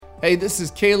Hey, this is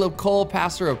Caleb Cole,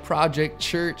 pastor of Project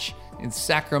Church in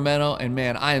Sacramento. And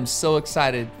man, I am so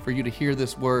excited for you to hear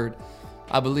this word.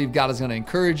 I believe God is going to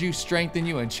encourage you, strengthen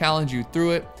you, and challenge you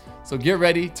through it. So get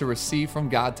ready to receive from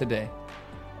God today.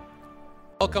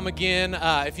 Welcome again.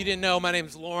 If you didn't know, my name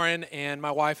is Lauren, and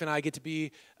my wife and I get to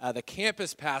be the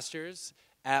campus pastors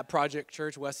at Project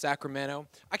Church West Sacramento.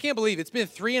 I can't believe it's been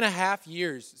 3.5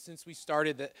 years since we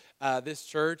started this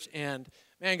church, and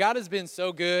man, God has been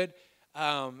so good.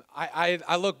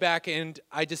 I look back and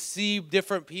I just see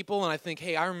different people, and I think,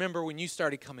 hey, I remember when you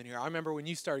started coming here. I remember when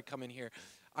you started coming here.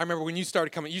 I remember when you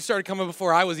started coming. You started coming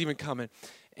before I was even coming.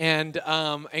 And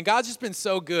God's just been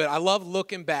so good. I love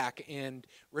looking back and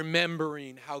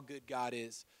remembering how good God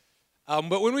is.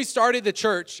 But when we started the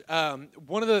church,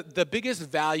 one of the biggest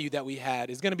value that we had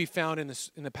is going to be found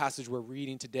in the passage we're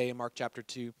reading today in Mark chapter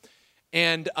 2.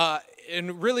 And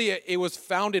really, it was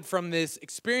founded from this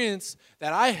experience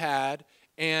that I had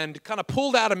and kind of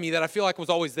pulled out of me that I feel like was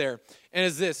always there. And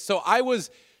is this. So I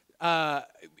was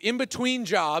in between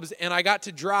jobs, and I got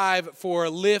to drive for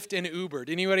Lyft and Uber.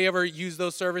 Did anybody ever use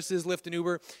those services, Lyft and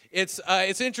Uber? It's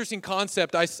an interesting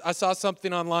concept. I saw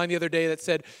something online the other day that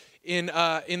said in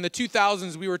the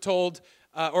 2000s we were told,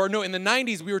 in the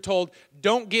 90s we were told,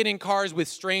 don't get in cars with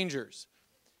strangers.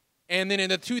 And then in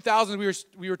the 2000s,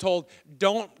 we were told,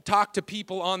 don't talk to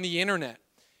people on the internet.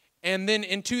 And then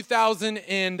in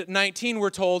 2019, we're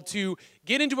told to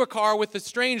get into a car with a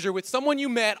stranger, with someone you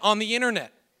met on the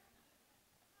internet.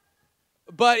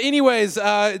 But anyways,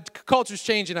 culture's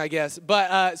changing, I guess.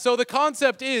 But so the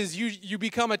concept is you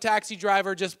become a taxi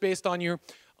driver just based on your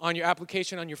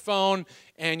application on your phone,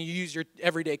 and you use your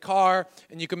everyday car,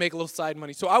 and you can make a little side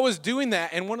money. So I was doing that,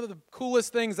 and one of the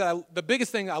coolest things, the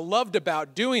biggest thing I loved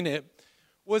about doing it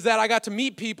was that I got to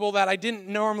meet people that I didn't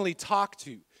normally talk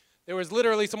to. There was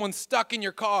literally someone stuck in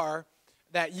your car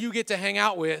that you get to hang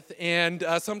out with, and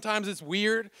sometimes it's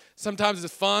weird, sometimes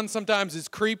it's fun, sometimes it's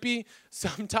creepy,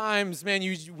 sometimes, man,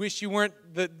 you wish you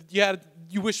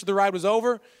wish the ride was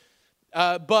over.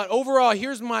 But overall,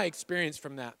 here's my experience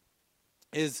from that.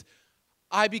 Is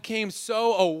I became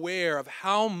so aware of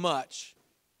how much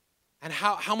and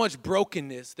how much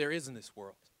brokenness there is in this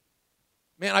world.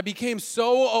 Man, I became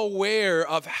so aware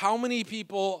of how many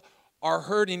people are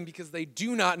hurting because they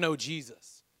do not know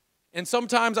Jesus. And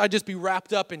sometimes I just be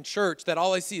wrapped up in church, that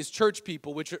all I see is church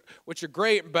people, which are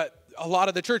great, but a lot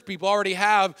of the church people already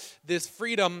have this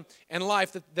freedom and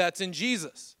life that's in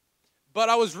Jesus. But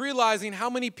I was realizing how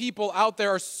many people out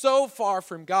there are so far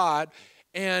from God,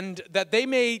 and that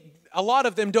a lot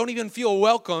of them don't even feel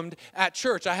welcomed at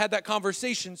church. I had that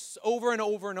conversation over and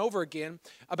over and over again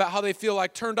about how they feel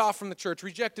like turned off from the church,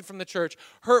 rejected from the church,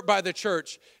 hurt by the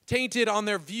church, tainted on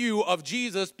their view of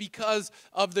Jesus because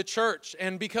of the church,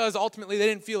 and because ultimately they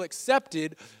didn't feel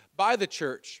accepted by the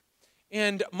church.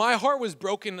 And my heart was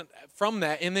broken from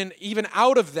that. And then even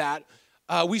out of that,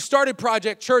 we started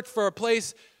Project Church for a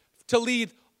place to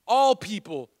lead all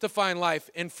people to find life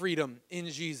and freedom in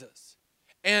Jesus.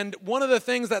 And one of the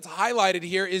things that's highlighted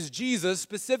here is Jesus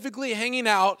specifically hanging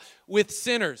out with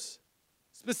sinners,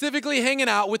 specifically hanging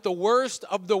out with the worst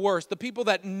of the worst, the people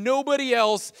that nobody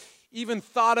else even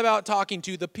thought about talking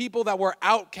to, the people that were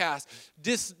outcast,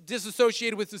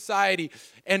 disassociated with society,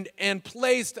 and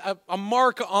placed a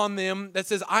mark on them that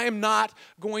says, I am not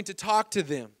going to talk to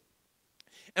them.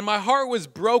 And my heart was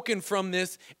broken from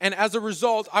this, and as a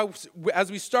result,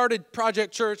 as we started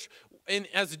Project Church,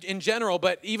 in general,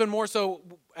 but even more so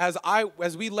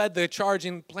as we led the charge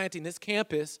in planting this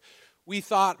campus, we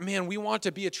thought, man, we want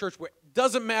to be a church where it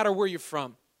doesn't matter where you're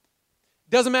from,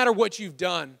 doesn't matter what you've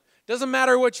done, doesn't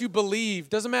matter what you believe,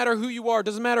 doesn't matter who you are,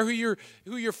 doesn't matter who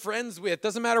you're friends with,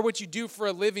 doesn't matter what you do for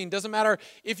a living, doesn't matter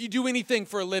if you do anything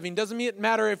for a living, doesn't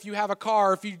matter if you have a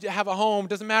car, if you have a home,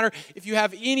 doesn't matter if you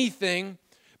have anything.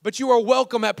 But you are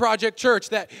welcome at Project Church,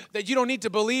 that you don't need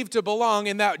to believe to belong,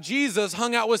 and that Jesus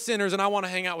hung out with sinners, and I want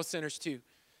to hang out with sinners too,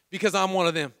 because I'm one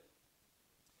of them.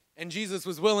 And Jesus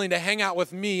was willing to hang out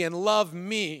with me and love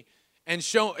me and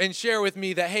share with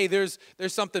me that, hey, there's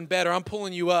something better. I'm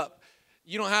pulling you up.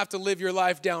 You don't have to live your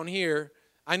life down here.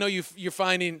 I know you're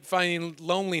finding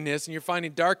loneliness, and you're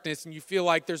finding darkness, and you feel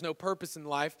like there's no purpose in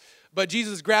life. But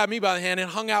Jesus grabbed me by the hand and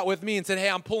hung out with me and said, hey,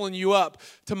 I'm pulling you up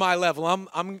to my level.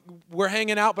 We're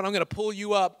hanging out, but I'm going to pull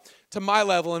you up to my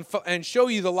level and show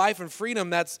you the life and freedom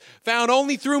that's found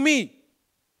only through me.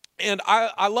 And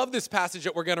I love this passage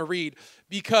that we're going to read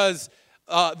because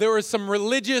there were some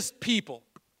religious people.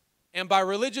 And by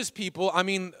religious people, I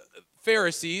mean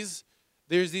Pharisees.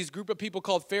 There's these group of people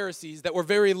called Pharisees that were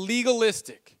very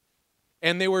legalistic.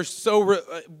 And they were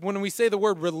when we say the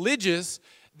word religious,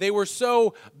 They were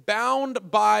so bound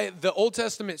by the Old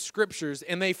Testament scriptures,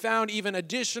 and they found even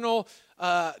additional,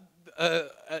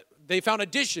 they found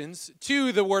additions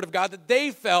to the Word of God that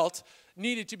they felt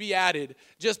needed to be added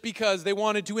just because they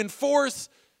wanted to enforce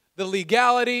the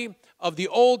legality of the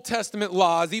Old Testament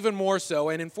laws even more so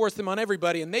and enforce them on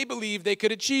everybody, and they believed they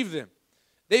could achieve them.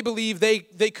 They believed they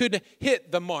could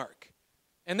hit the mark,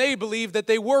 and they believed that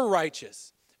they were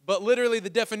righteous. But literally the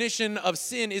definition of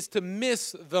sin is to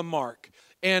miss the mark.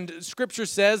 And Scripture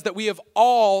says that we have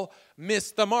all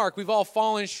missed the mark. We've all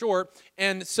fallen short.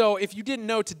 And so if you didn't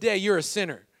know today, you're a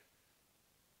sinner.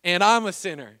 And I'm a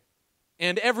sinner.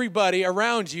 And everybody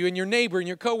around you and your neighbor and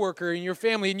your coworker and your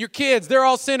family and your kids, they're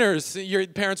all sinners. Your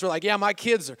parents were like, yeah, my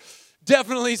kids are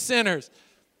definitely sinners.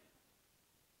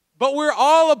 But we're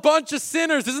all a bunch of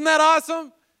sinners. Isn't that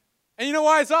awesome? And you know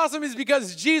why it's awesome? Is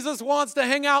because Jesus wants to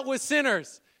hang out with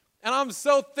sinners. And I'm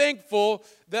so thankful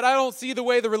that I don't see the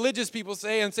way the religious people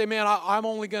say and say, man, I'm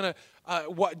only going to,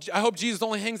 I hope Jesus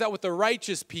only hangs out with the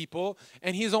righteous people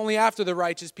and he's only after the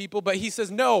righteous people. But he says,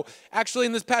 no, actually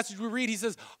in this passage we read, he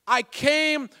says, I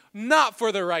came not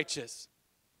for the righteous.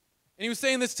 And he was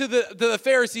saying this to the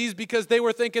Pharisees because they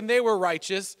were thinking they were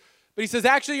righteous. But he says,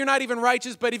 actually, you're not even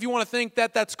righteous, but if you want to think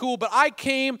that, that's cool. But I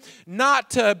came not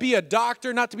to be a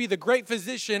doctor, not to be the great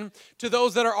physician to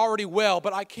those that are already well,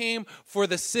 but I came for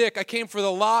the sick. I came for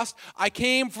the lost. I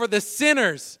came for the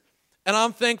sinners. And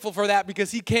I'm thankful for that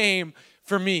because he came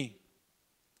for me.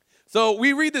 So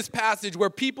we read this passage where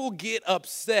people get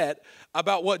upset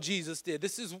about what Jesus did.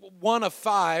 This is one of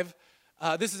five.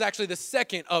 This is actually the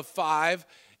second of 5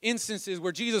 instances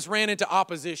where Jesus ran into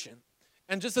opposition.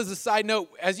 And just as a side note,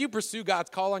 as you pursue God's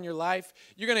call on your life,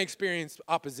 you're going to experience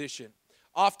opposition.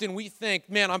 Often we think,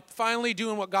 man, I'm finally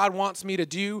doing what God wants me to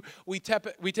do. We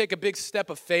take a big step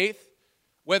of faith,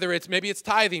 whether maybe it's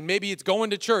tithing, maybe it's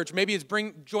going to church, maybe it's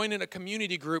joining a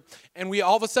community group, and we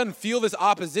all of a sudden feel this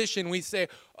opposition. We say,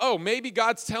 oh, maybe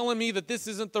God's telling me that this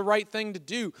isn't the right thing to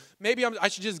do. Maybe I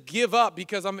should just give up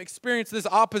because I'm experiencing this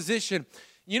opposition.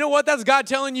 You know what? That's God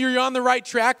telling you you're on the right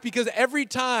track, because every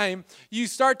time you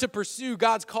start to pursue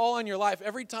God's call on your life,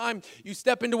 every time you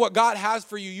step into what God has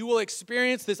for you, you will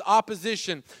experience this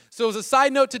opposition. So as a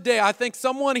side note today, I think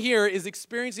someone here is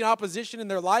experiencing opposition in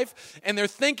their life, and they're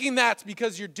thinking that's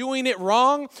because you're doing it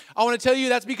wrong. I want to tell you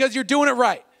that's because you're doing it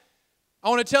right. I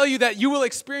want to tell you that you will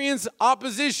experience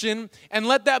opposition, and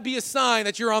let that be a sign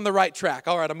that you're on the right track.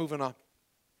 All right, I'm moving on.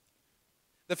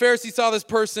 The Pharisees saw this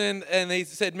person and they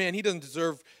said, man, he doesn't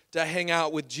deserve to hang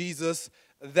out with Jesus.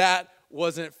 That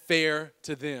wasn't fair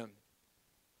to them.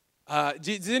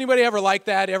 Does anybody ever like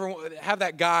that? Ever have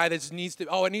that guy that just needs to,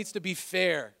 it needs to be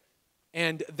fair?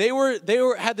 And they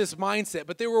had this mindset,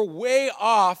 but they were way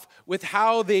off with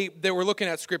how they were looking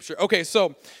at Scripture. Okay,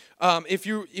 so if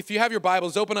you have your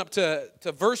Bibles, open up to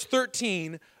verse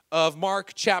 13 of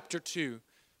Mark chapter 2.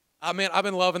 Man, I've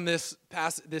been loving this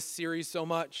series so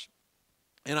much.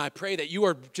 And I pray that you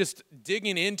are just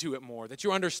digging into it more, that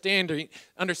you're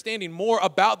understanding more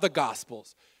about the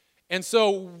Gospels. And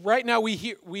so right now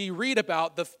we read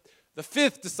about the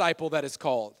 5th disciple that is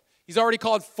called. He's already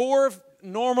called 4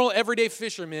 normal everyday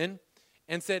fishermen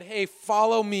and said, hey,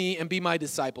 follow me and be my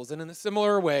disciples. And in a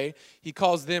similar way, he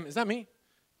calls them, is that me?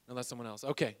 No, that's someone else.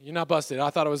 Okay, you're not busted.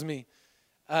 I thought it was me.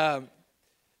 Is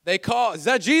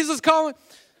that Jesus calling?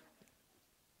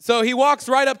 So he walks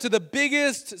right up to the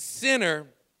biggest sinner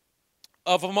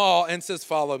of them all and says,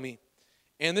 follow me.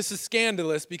 And this is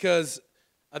scandalous because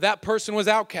that person was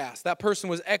outcast. That person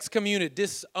was excommunicated,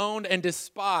 disowned, and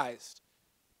despised.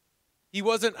 He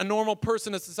wasn't a normal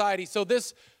person of society. So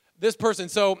this person,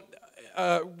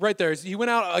 right there, he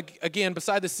went out again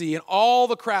beside the sea, and all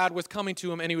the crowd was coming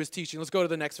to him, and he was teaching. Let's go to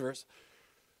the next verse.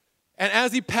 And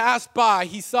as he passed by,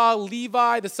 he saw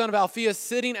Levi, the son of Alphaeus,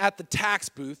 sitting at the tax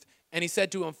booth. And he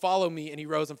said to him, follow me, and he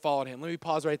rose and followed him. Let me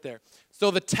pause right there. So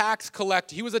the tax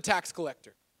collector, he was a tax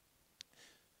collector.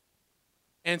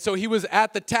 And so he was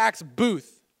at the tax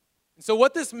booth. And so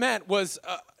what this meant was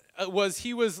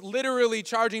he was literally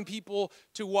charging people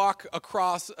to walk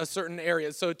across a certain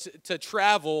area. So to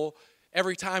travel,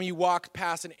 every time you walked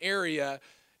past an area,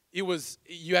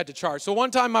 you had to charge. So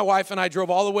one time my wife and I drove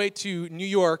all the way to New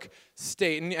York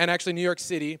State, and actually New York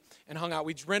City, and hung out.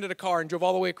 We rented a car and drove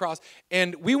all the way across.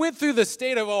 And we went through the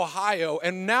state of Ohio,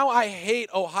 and now I hate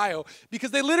Ohio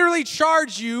because they literally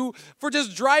charge you for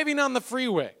just driving on the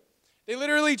freeway. They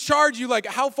literally charge you, like,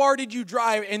 how far did you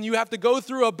drive? And you have to go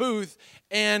through a booth,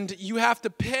 and you have to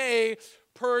pay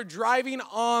per driving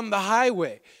on the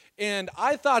highway. And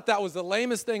I thought that was the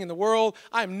lamest thing in the world.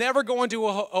 I'm never going to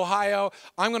Ohio.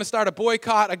 I'm going to start a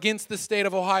boycott against the state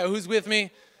of Ohio. Who's with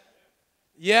me?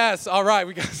 Yes, all right.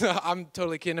 I'm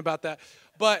totally kidding about that.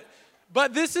 But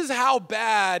this is how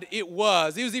bad it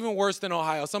was. It was even worse than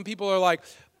Ohio. Some people are like,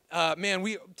 man,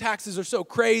 taxes are so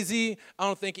crazy. I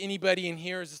don't think anybody in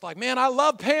here is just like, man, I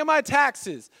love paying my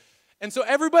taxes. And so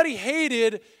everybody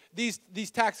hated these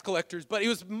tax collectors, but it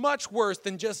was much worse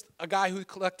than just a guy who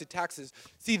collected taxes.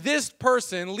 See, this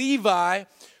person, Levi,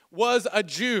 was a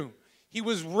Jew. He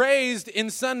was raised in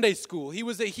Sunday school. He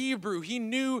was a Hebrew. He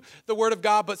knew the Word of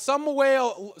God, but somewhere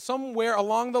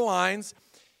along the lines,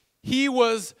 he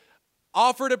was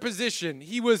offered a position.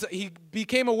 He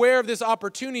became aware of this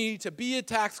opportunity to be a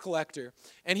tax collector,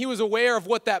 and he was aware of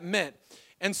what that meant.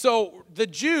 And so the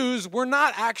Jews were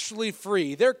not actually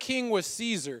free. Their king was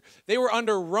Caesar. They were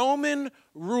under Roman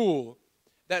rule,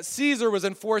 that Caesar was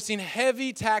enforcing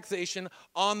heavy taxation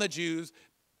on the Jews,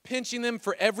 pinching them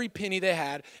for every penny they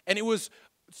had, and it was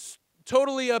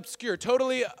totally obscure,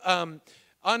 totally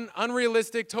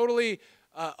unrealistic, totally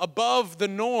above the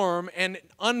norm and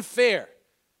unfair.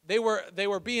 They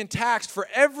were being taxed for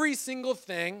every single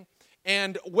thing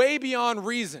and way beyond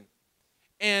reason.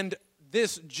 And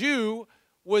this Jew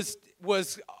was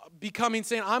becoming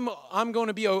saying, I'm going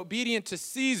to be obedient to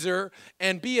Caesar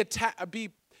and be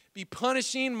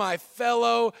punishing my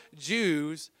fellow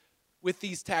Jews with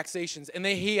these taxations. And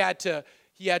he had to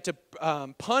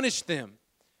punish them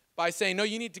by saying, no,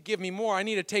 you need to give me more. I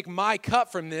need to take my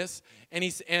cut from this. And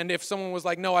if someone was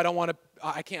like, no,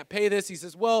 I can't pay this, he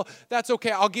says, well, that's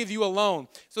okay, I'll give you a loan.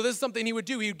 So this is something he would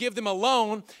do. He would give them a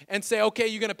loan and say, okay,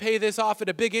 you're going to pay this off at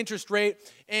a big interest rate.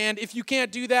 And if you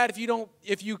can't do that,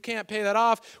 if you can't pay that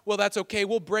off, well, that's okay.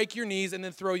 We'll break your knees and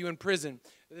then throw you in prison.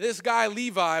 This guy,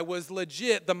 Levi, was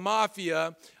legit the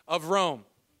mafia of Rome.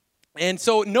 And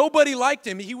so nobody liked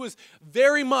him. He was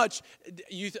very much,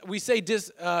 we say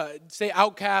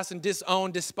outcast and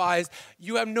disowned, despised.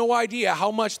 You have no idea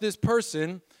how much this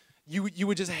person, you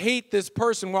would just hate this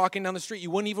person walking down the street.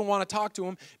 You wouldn't even want to talk to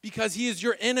him because he is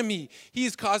your enemy. He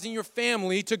is causing your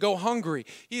family to go hungry.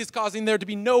 He is causing there to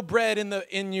be no bread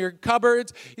in your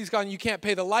cupboards. He's causing you can't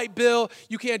pay the light bill.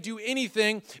 You can't do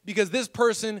anything because this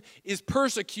person is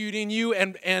persecuting you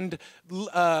and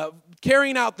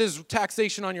carrying out this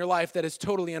taxation on your life that is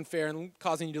totally unfair and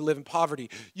causing you to live in poverty.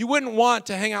 You wouldn't want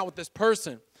to hang out with this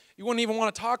person. You wouldn't even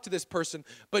want to talk to this person.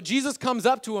 But Jesus comes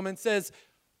up to him and says,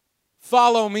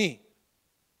 follow me.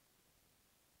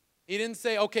 He didn't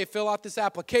say, okay, fill out this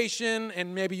application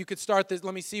and maybe you could start this.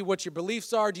 Let me see what your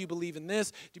beliefs are. Do you believe in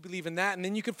this? Do you believe in that? And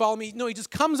then you can follow me. No, he just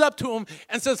comes up to him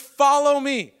and says, follow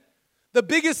me. The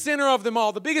biggest sinner of them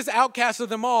all, the biggest outcast of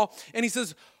them all. And he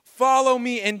says, follow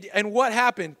me. And what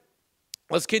happened?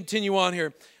 Let's continue on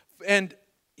here. And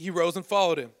he rose and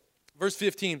followed him. Verse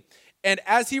 15. And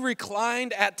as he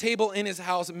reclined at table in his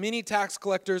house, many tax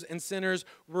collectors and sinners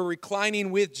were reclining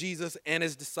with Jesus and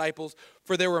his disciples,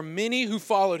 for there were many who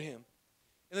followed him.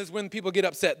 And this is when people get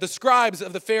upset. The scribes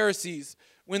of the Pharisees,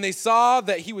 when they saw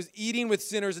that he was eating with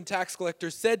sinners and tax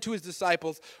collectors, said to his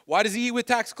disciples, why does he eat with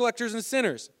tax collectors and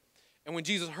sinners? And when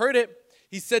Jesus heard it,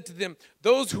 he said to them,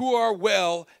 those who are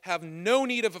well have no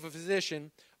need of a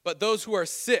physician, but those who are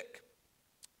sick.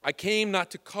 I came not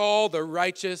to call the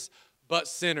righteous, but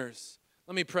sinners.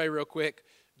 Let me pray real quick.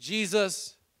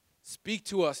 Jesus, speak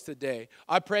to us today.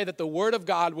 I pray that the word of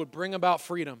God would bring about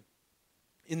freedom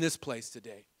in this place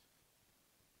today.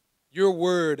 Your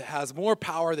word has more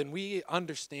power than we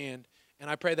understand, and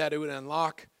I pray that it would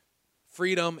unlock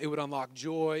freedom, it would unlock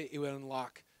joy, it would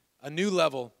unlock a new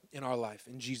level in our life.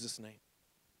 In Jesus' name,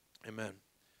 amen.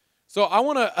 So I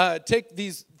want to take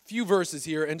these few verses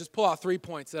here and just pull out 3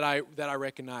 points that I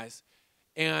recognize.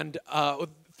 And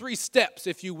 3 steps,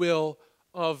 if you will,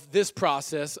 of this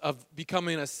process of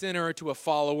becoming a sinner to a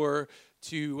follower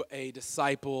to a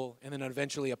disciple and then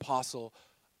eventually apostle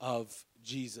of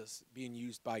Jesus, being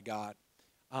used by God.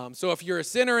 So if you're a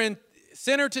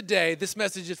sinner today, this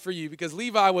message is for you because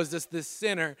Levi was just this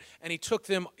sinner and he took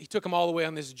them all the way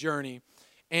on this journey.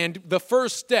 And the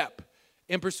first step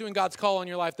in pursuing God's call on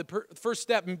your life, the first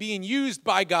step in being used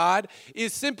by God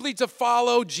is simply to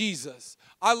follow Jesus.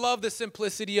 I love the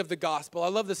simplicity of the gospel. I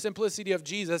love the simplicity of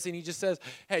Jesus. And he just says,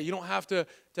 hey, you don't have to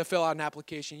fill out an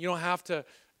application. You don't have to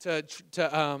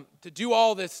do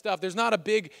all this stuff. There's not a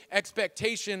big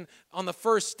expectation on the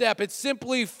first step. It's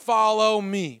simply follow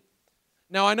me.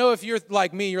 Now, I know if you're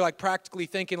like me, you're like practically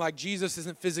thinking like Jesus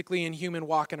isn't physically inhuman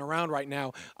walking around right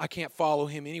now. I can't follow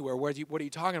him anywhere. What are you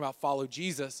talking about? Follow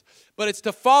Jesus. But it's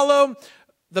to follow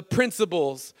the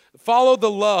principles, follow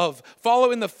the love,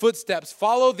 follow in the footsteps,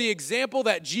 follow the example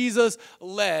that Jesus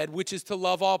led, which is to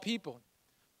love all people.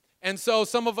 And so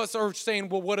some of us are saying,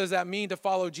 well, what does that mean to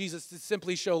follow Jesus? To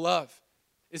simply show love.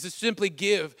 is to simply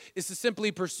give, is to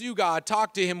simply pursue God,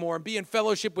 talk to him more, and be in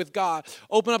fellowship with God.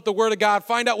 Open up the Word of God,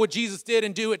 find out what Jesus did,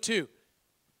 and do it too.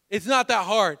 It's not that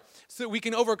hard. So we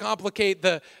can overcomplicate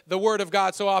the Word of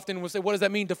God so often. We'll say, what does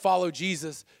that mean to follow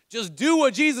Jesus? Just do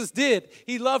what Jesus did.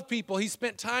 He loved people. He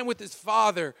spent time with his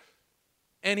Father,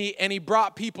 and he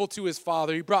brought people to his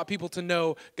Father. He brought people to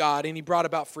know God, and he brought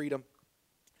about freedom.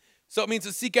 So it means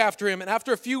to seek after him. And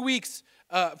after a few weeks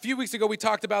ago, we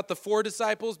talked about the 4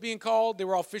 disciples being called. They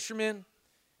were all fishermen.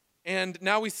 And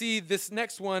now we see this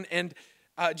next one, and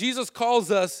Jesus calls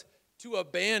us to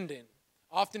abandon.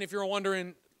 Often, if you're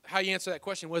wondering how you answer that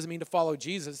question, what does it mean to follow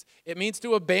Jesus? It means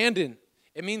to abandon.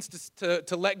 It means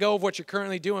to let go of what you're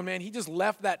currently doing. Man, he just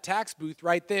left that tax booth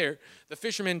right there. The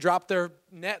fishermen dropped their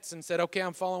nets and said, okay,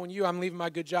 I'm following you. I'm leaving my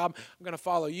good job. I'm going to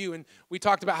follow you. And we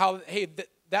talked about how, hey,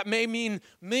 that may mean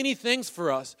many things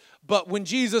for us. But when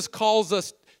Jesus calls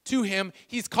us to him,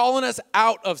 he's calling us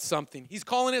out of something. He's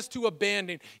calling us to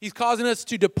abandon. He's causing us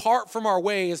to depart from our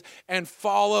ways and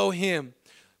follow him.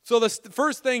 So the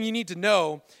first thing you need to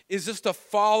know is just to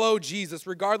follow Jesus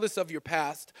regardless of your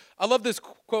past. I love this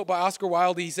quote by Oscar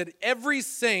Wilde. He said, every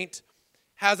saint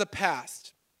has a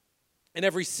past and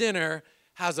every sinner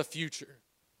has a future.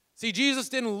 See, Jesus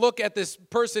didn't look at this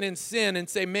person in sin and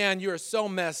say, man, you are so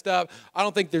messed up. I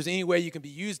don't think there's any way you can be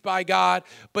used by God.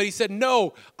 But he said,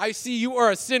 no, I see you are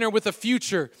a sinner with a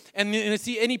future. And I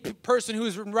see any person who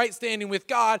is in right standing with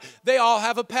God, they all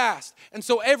have a past. And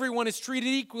so everyone is treated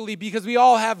equally because we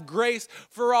all have grace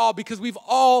for all, because we've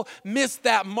all missed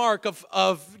that mark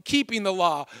of keeping the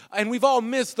law. And we've all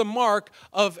missed the mark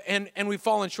of, and we've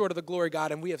fallen short of the glory of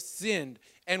God, and we have sinned,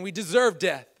 and we deserve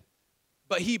death.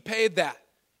 But he paid that.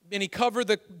 And he covered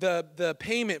the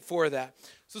payment for that.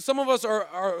 So some of us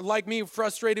are like me,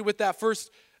 frustrated with that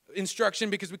first instruction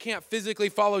because we can't physically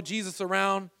follow Jesus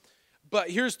around. But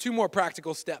here's 2 more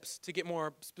practical steps to get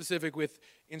more specific with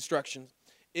instructions.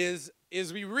 Is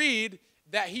we read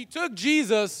that he took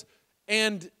Jesus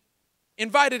and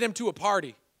invited him to a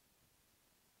party.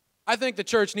 I think the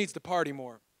church needs to party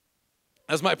more.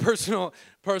 That's my personal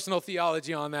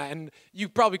theology on that. And you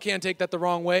probably can't take that the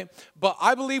wrong way. But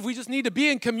I believe we just need to be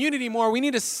in community more. We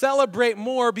need to celebrate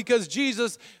more because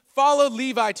Jesus followed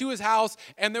Levi to his house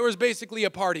and there was basically a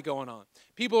party going on.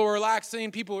 People were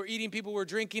relaxing, people were eating, people were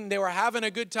drinking. They were having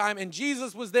a good time. And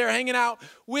Jesus was there hanging out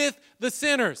with the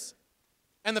sinners.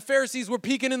 And the Pharisees were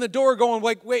peeking in the door going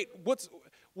like, wait,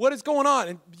 what is going on?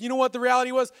 And you know what the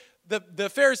reality was? The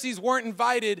Pharisees weren't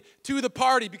invited to the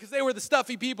party because they were the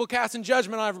stuffy people casting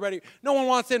judgment on everybody. No one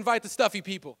wants to invite the stuffy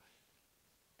people.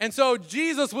 And so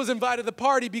Jesus was invited to the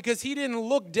party because he didn't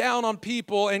look down on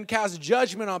people and cast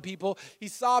judgment on people. He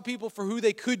saw people for who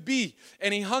they could be,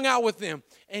 and he hung out with them,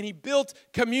 and he built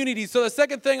community. So the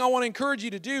second thing I want to encourage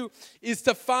you to do is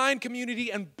to find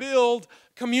community and build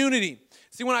community.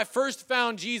 See, when I first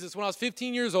found Jesus, when I was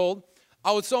 15 years old,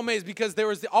 I was so amazed because there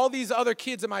was all these other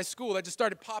kids at my school that just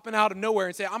started popping out of nowhere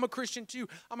and say, I'm a Christian too.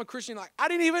 I'm a Christian. Like, I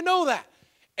didn't even know that.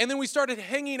 And then we started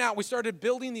hanging out. We started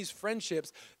building these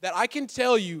friendships that I can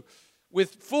tell you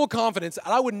with full confidence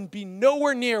I wouldn't be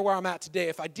nowhere near where I'm at today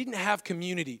if I didn't have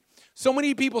community. So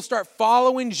many people start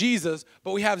following Jesus,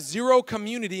 but we have zero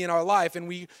community in our life, and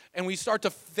we start to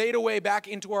fade away back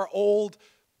into our old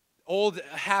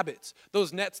habits,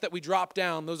 those nets that we drop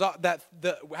down,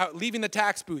 leaving the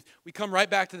tax booth. We come right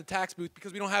back to the tax booth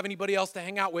because we don't have anybody else to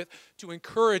hang out with to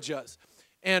encourage us.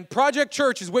 And Project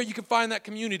Church is where you can find that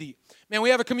community. Man, we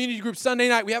have a community group Sunday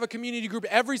night. We have a community group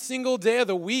every single day of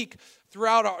the week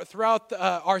throughout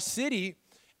our city.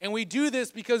 And we do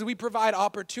this because we provide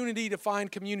opportunity to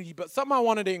find community. But something I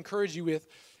wanted to encourage you with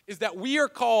is that we are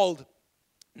called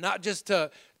not just to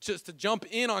jump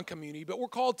in on community, but we're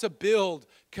called to build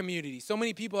community. So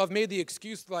many people have made the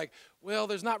excuse like, well,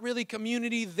 there's not really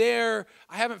community there.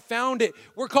 I haven't found it.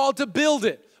 We're called to build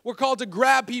it. We're called to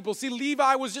grab people. See,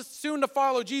 Levi was just soon to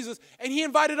follow Jesus, and he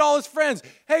invited all his friends.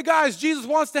 Hey, guys, Jesus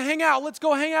wants to hang out. Let's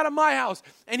go hang out at my house.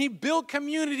 And he built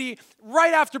community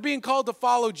right after being called to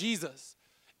follow Jesus.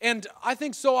 And I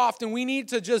think so often we need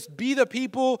to just be the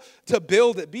people to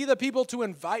build it. Be the people to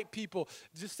invite people.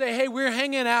 Just say, hey, we're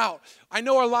hanging out. I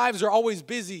know our lives are always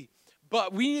busy,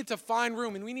 but we need to find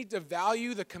room and we need to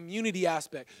value the community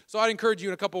aspect. So I'd encourage you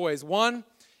in a couple ways. One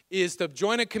is to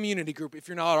join a community group if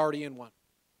you're not already in one.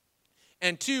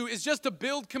 And 2 is just to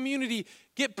build community,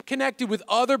 get connected with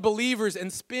other believers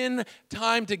and spend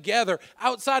time together.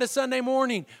 Outside of Sunday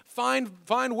morning,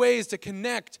 find ways to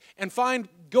connect and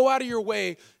go out of your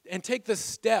way and take the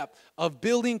step of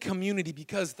building community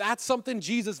because that's something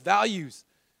Jesus values.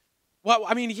 Well,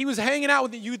 I mean, he was hanging out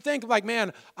with you. You'd think like,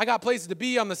 man, I got places to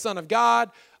be. I'm the Son of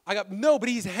God. No, but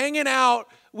he's hanging out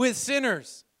with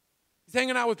sinners. He's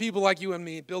hanging out with people like you and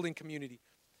me, building community.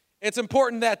 It's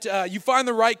important that you find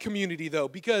the right community, though,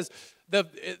 because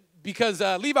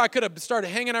Levi could have started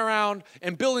hanging around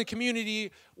and building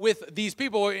community with these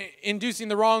people, inducing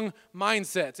the wrong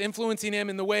mindsets, influencing him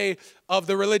in the way of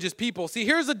the religious people. See,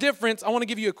 here's the difference. I want to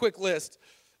give you a quick list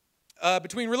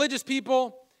between religious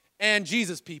people and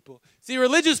Jesus people. See,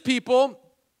 religious people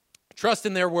trust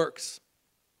in their works.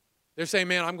 They're saying,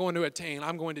 man, I'm going to attain,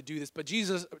 I'm going to do this. But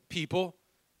Jesus people,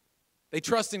 they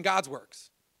trust in God's works.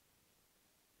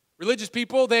 Religious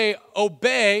people, they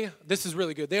obey. This is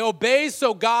really good. They obey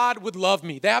so God would love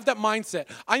me. They have that mindset.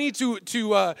 I need to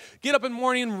get up in the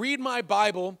morning and read my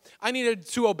Bible. I need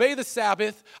to obey the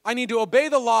Sabbath. I need to obey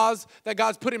the laws that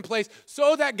God's put in place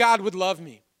so that God would love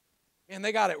me. And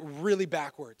they got it really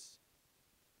backwards.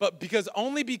 But because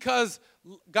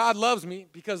God loves me,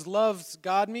 because loves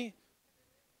God me.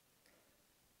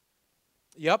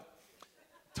 Yep.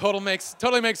 Totally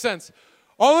makes sense.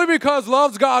 Only because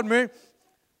loves God me.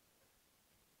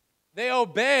 They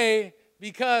obey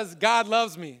because God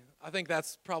loves me. I think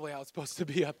that's probably how it's supposed to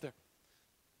be up there.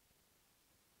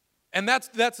 And that's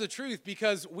the truth,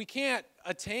 because we can't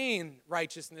attain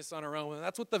righteousness on our own. And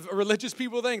that's what the religious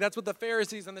people think. That's what the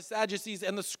Pharisees and the Sadducees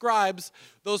and the scribes,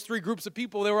 those three groups of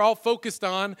people, they were all focused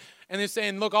on. And they're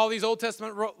saying, look, all these Old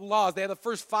Testament laws, they had the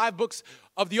first 5 books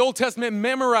of the Old Testament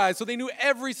memorized. So they knew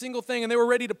every single thing, and they were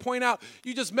ready to point out,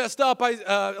 you just messed up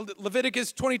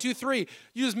Leviticus 22:3.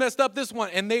 You just messed up this one.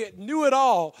 And they knew it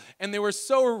all, and they were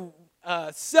so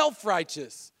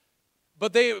self-righteous.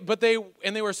 But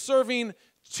they were serving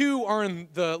to earn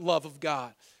the love of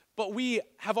God. But we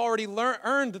have already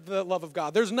earned the love of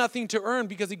God. There's nothing to earn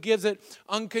because he gives it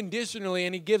unconditionally,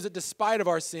 and he gives it despite of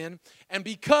our sin. And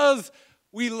because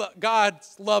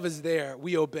God's love is there,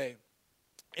 we obey.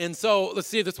 And so, let's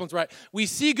see if this one's right. We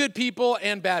see good people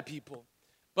and bad people.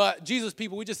 But Jesus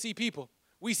people, we just see people.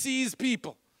 We seize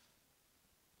people.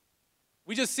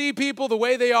 We just see people the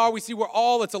way they are. We see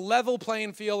it's a level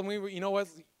playing field. And you know what?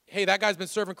 Hey, that guy's been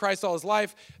serving Christ all his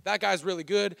life. That guy's really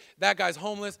good. That guy's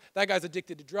homeless. That guy's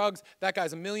addicted to drugs. That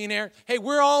guy's a millionaire. Hey,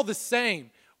 we're all the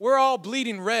same. We're all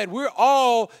bleeding red. We're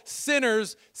all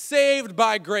sinners saved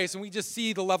by grace, and we just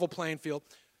see the level playing field.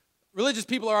 Religious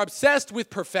people are obsessed with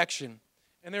perfection.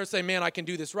 And they're saying, man, I can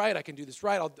do this right. I can do this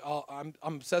right. I'm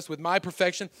obsessed with my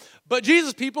perfection. But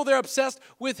Jesus people, they're obsessed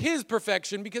with his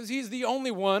perfection because he's the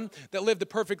only one that lived a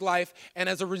perfect life. And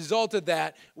as a result of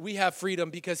that, we have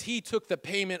freedom because he took the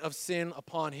payment of sin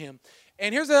upon him.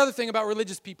 And here's the other thing about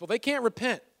religious people. They can't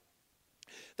repent.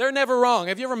 They're never wrong.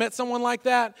 Have you ever met someone like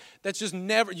that? That's just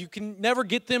you can never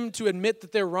get them to admit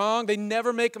that they're wrong. They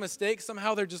never make a mistake.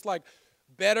 Somehow they're just like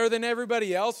better than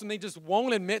everybody else, and they just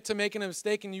won't admit to making a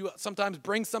mistake, and you sometimes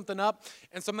bring something up,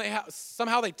 and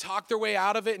somehow they talk their way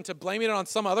out of it and to blaming it on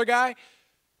some other guy.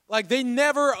 Like, they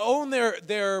never own their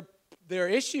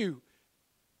issue,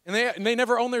 and they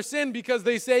never own their sin because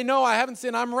they say, no, I haven't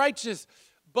sinned, I'm righteous.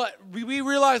 But we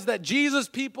realize that Jesus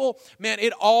people, man,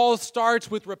 it all starts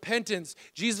with repentance.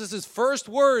 Jesus' first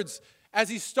words as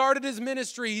he started his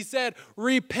ministry, he said,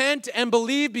 repent and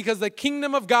believe because the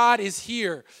kingdom of God is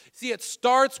here. See, it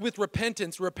starts with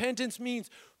repentance. Repentance means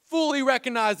fully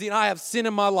recognizing I have sin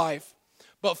in my life,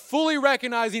 but fully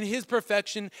recognizing his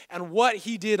perfection and what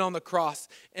he did on the cross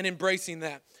and embracing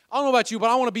that. I don't know about you, but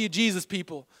I want to be a Jesus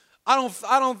people. I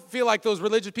don't feel like those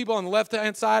religious people on the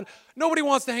left-hand side. Nobody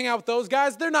wants to hang out with those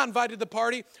guys. They're not invited to the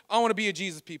party. I want to be a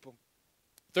Jesus people.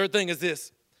 Third thing is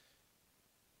this,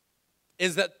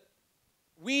 is that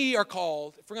we are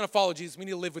called, if we're going to follow Jesus, we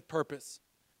need to live with purpose.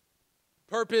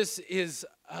 Purpose is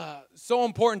so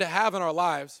important to have in our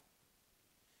lives.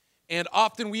 And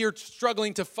often we are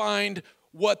struggling to find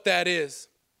what that is.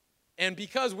 And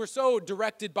because we're so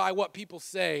directed by what people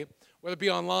say, whether it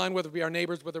be online, whether it be our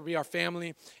neighbors, whether it be our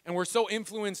family, and we're so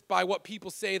influenced by what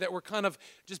people say that we're kind of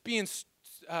just being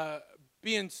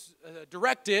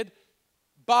directed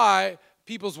by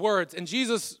people's words. And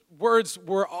Jesus' words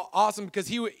were awesome because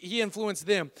he influenced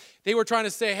them. They were trying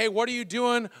to say, hey, what are you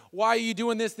doing? Why are you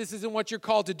doing this? This isn't what you're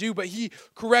called to do. But he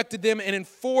corrected them and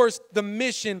enforced the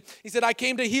mission. He said, I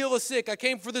came to heal the sick. I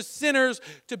came for the sinners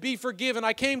to be forgiven.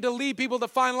 I came to lead people to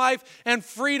find life and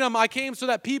freedom. I came so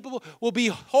that people will be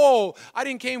whole. I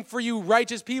didn't come for you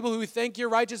righteous people who think you're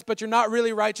righteous, but you're not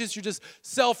really righteous. You're just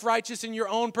self-righteous in your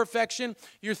own perfection,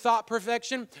 your thought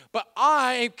perfection. But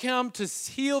I come to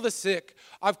heal the sick.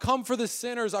 I've come for the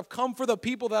sinners. I've come for the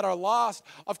people that are lost.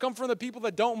 I've come for the people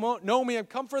that don't know me. I've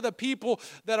come for the people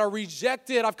that are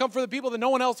rejected. I've come for the people that no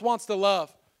one else wants to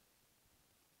love.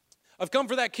 I've come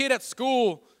for that kid at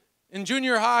school In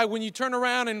junior high, when you turn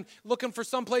around and looking for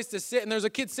some place to sit, and there's a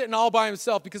kid sitting all by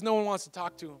himself because no one wants to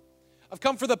talk to him. I've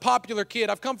come for the popular kid.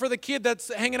 I've come for the kid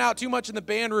that's hanging out too much in the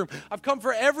band room. I've come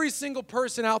for every single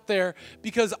person out there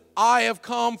because I have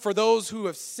come for those who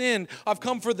have sinned. I've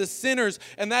come for the sinners,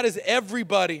 and that is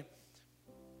everybody.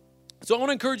 So I want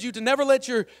to encourage you to never let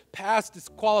your past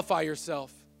disqualify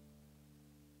yourself.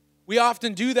 We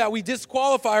often do that. We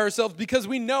disqualify ourselves because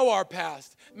we know our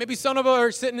past. Maybe some of us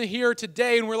are sitting here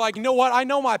today and we're like, you know what? I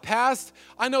know my past.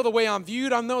 I know the way I'm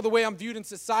viewed. I know the way I'm viewed in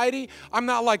society. I'm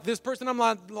not like this person. I'm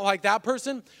not like that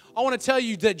person. I want to tell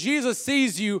you that Jesus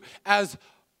sees you as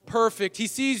perfect. He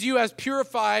sees you as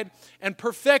purified and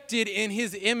perfected in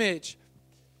His image.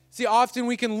 See, often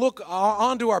we can look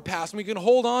onto our past and we can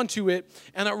hold on to it,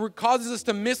 and it causes us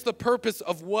to miss the purpose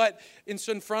of what is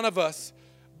in front of us.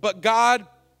 But God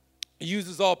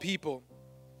uses all people.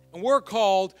 And we're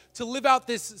called to live out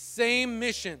this same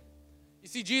mission. You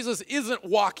see, Jesus isn't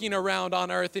walking around on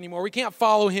earth anymore. We can't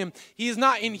follow Him. He is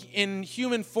not in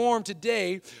human form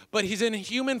today, but He's in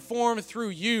human form through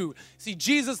you. See,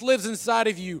 Jesus lives inside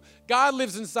of you. God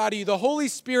lives inside of you. The Holy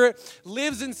Spirit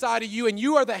lives inside of you, and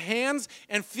you are the hands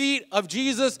and feet of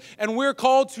Jesus, and we're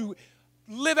called to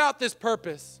live out this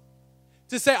purpose.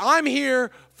 To say, I'm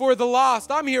here for the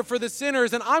lost. I'm here for the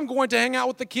sinners, and I'm going to hang out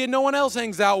with the kid no one else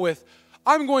hangs out with.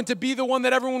 I'm going to be the one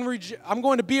that I'm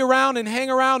going to be around and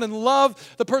hang around and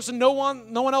love the person no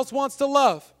one else wants to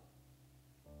love.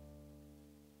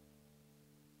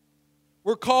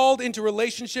 We're called into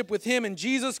relationship with Him, and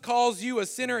Jesus calls you a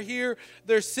sinner here.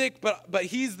 They're sick, but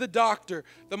He's the doctor.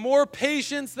 The more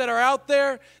patients that are out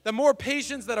there, the more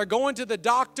patients that are going to the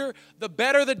doctor, the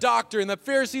better the doctor. And the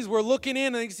Pharisees were looking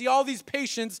in, and they see all these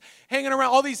patients hanging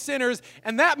around, all these sinners,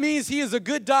 and that means He is a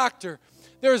good doctor.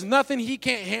 There's nothing He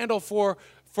can't handle for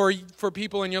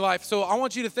people in your life. So I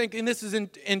want you to think, and this is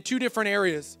in two different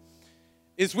areas,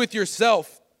 is with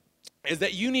yourself, is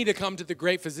that you need to come to the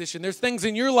great physician. There's things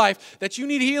in your life that you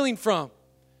need healing from.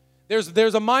 There's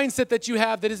a mindset that you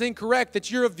have that is incorrect,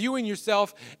 that you're viewing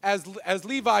yourself as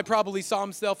Levi probably saw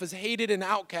himself as hated and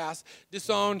outcast,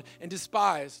 disowned and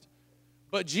despised.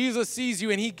 But Jesus sees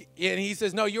you and he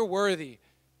says, no, you're worthy.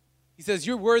 He says,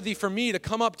 you're worthy for me to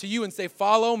come up to you and say,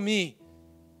 follow me.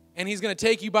 And He's going to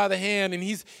take you by the hand, and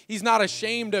he's not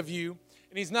ashamed of you,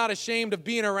 and He's not ashamed of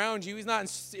being around you. He's not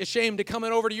ashamed of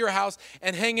coming over to your house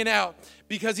and hanging out,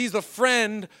 because He's a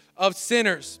friend of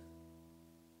sinners.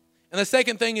 And the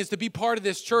second thing is to be part of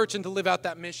this church and to live out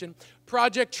that mission.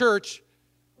 Project Church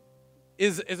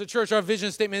is a church. Our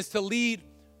vision statement is to lead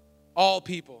all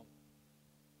people.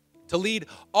 To lead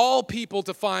all people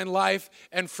to find life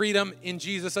and freedom in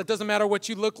Jesus. It doesn't matter what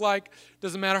you look like.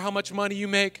 Doesn't matter how much money you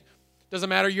make. Doesn't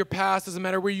matter your past. Doesn't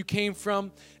matter where you came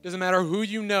from. Doesn't matter who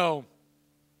you know.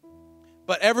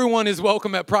 But everyone is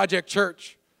welcome at Project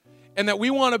Church. And that we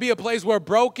want to be a place where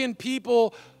broken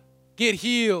people get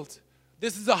healed.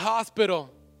 This is a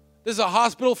hospital. This is a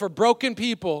hospital for broken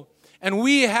people. And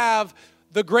we have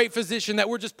the great physician that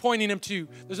we're just pointing Him to.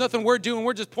 There's nothing we're doing.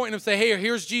 We're just pointing Him, say, hey,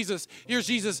 here's Jesus. Here's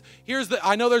Jesus.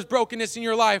 I know there's brokenness in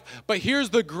your life, but here's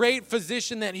the great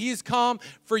physician that He's come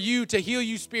for you, to heal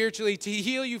you spiritually, to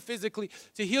heal you physically,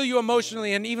 to heal you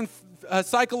emotionally, and even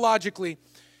psychologically.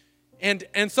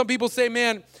 And some people say,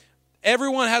 man,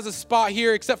 everyone has a spot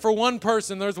here except for one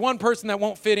person. There's one person that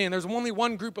won't fit in. There's only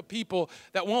one group of people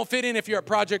that won't fit in if you're at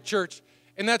Project Church.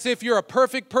 And that's if you're a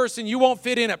perfect person, you won't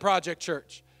fit in at Project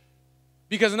Church.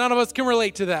 Because none of us can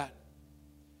relate to that.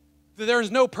 There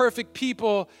is no perfect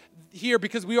people here,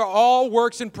 because we are all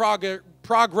works in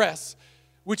progress,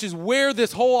 which is where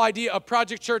this whole idea of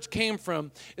Project Church came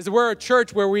from. Is we're a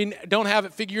church where we don't have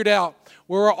it figured out,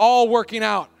 where we're all working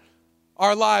out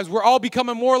our lives. We're all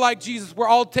becoming more like Jesus. We're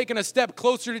all taking a step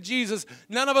closer to Jesus.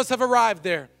 None of us have arrived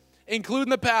there, including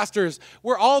the pastors.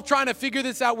 We're all trying to figure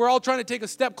this out. We're all trying to take a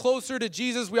step closer to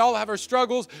Jesus. We all have our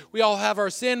struggles. We all have our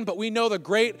sin, but we know the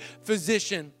great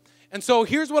physician. And so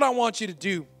here's what I want you to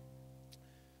do.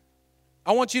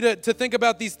 I want you to think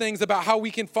about these things, about how we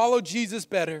can follow Jesus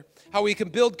better, how we can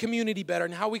build community better,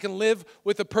 and how we can live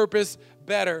with a purpose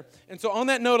better. And so on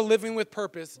that note of living with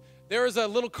purpose, there is a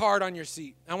little card on your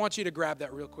seat. I want you to grab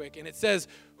that real quick. And it says,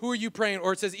 who are you praying?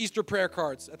 Or it says Easter prayer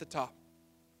cards at the top.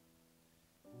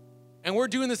 And we're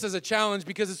doing this as a challenge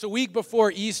because it's a week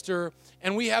before Easter,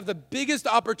 and we have the biggest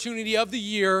opportunity of the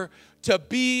year to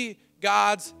be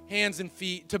God's hands and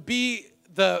feet, to be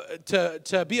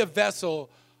a vessel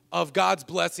of God's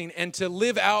blessing, and to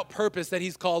live out purpose that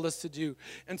He's called us to do.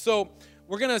 And so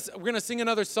we're gonna sing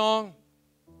another song.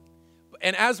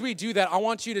 And as we do that, I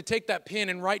want you to take that pen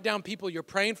and write down people you're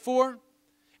praying for,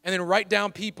 and then write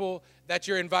down people that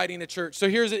you're inviting to church. So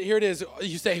here it is.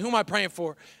 You say, who am I praying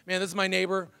for? Man, this is my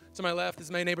neighbor to my left. This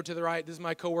is my neighbor to the right. This is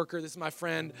my coworker. This is my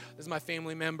friend. This is my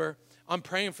family member. I'm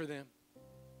praying for them.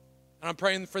 And I'm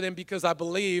praying for them because I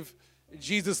believe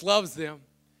Jesus loves them.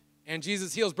 And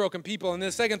Jesus heals broken people. And the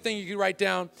second thing you can write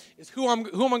down is who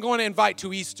am I going to invite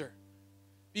to Easter?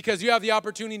 Because you have the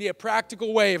opportunity, a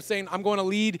practical way of saying, I'm going to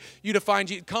lead you to find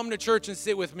Jesus. Come to church and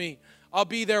sit with me. I'll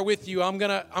be there with you. I'm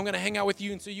gonna hang out with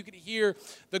you, and so you can hear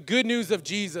the good news of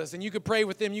Jesus, and you could pray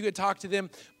with them, you could talk to them.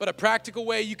 But a practical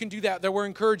way you can do that we'll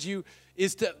encourage you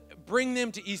is to bring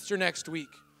them to Easter next week.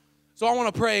 So I want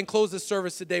to pray and close this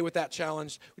service today with that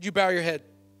challenge. Would you bow your head?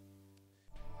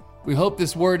 We hope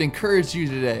this word encouraged you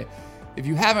today. If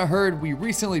you haven't heard, we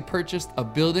recently purchased a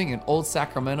building in Old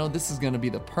Sacramento. This is going to be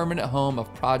the permanent home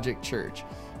of Project Church.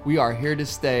 We are here to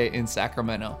stay in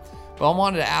Sacramento. But I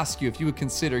wanted to ask you if you would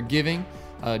consider giving,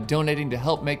 donating to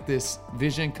help make this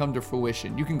vision come to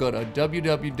fruition. You can go to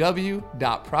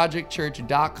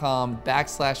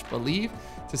www.projectchurch.com/believe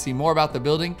to see more about the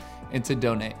building and to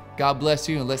donate. God bless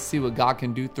you, and let's see what God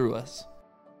can do through us.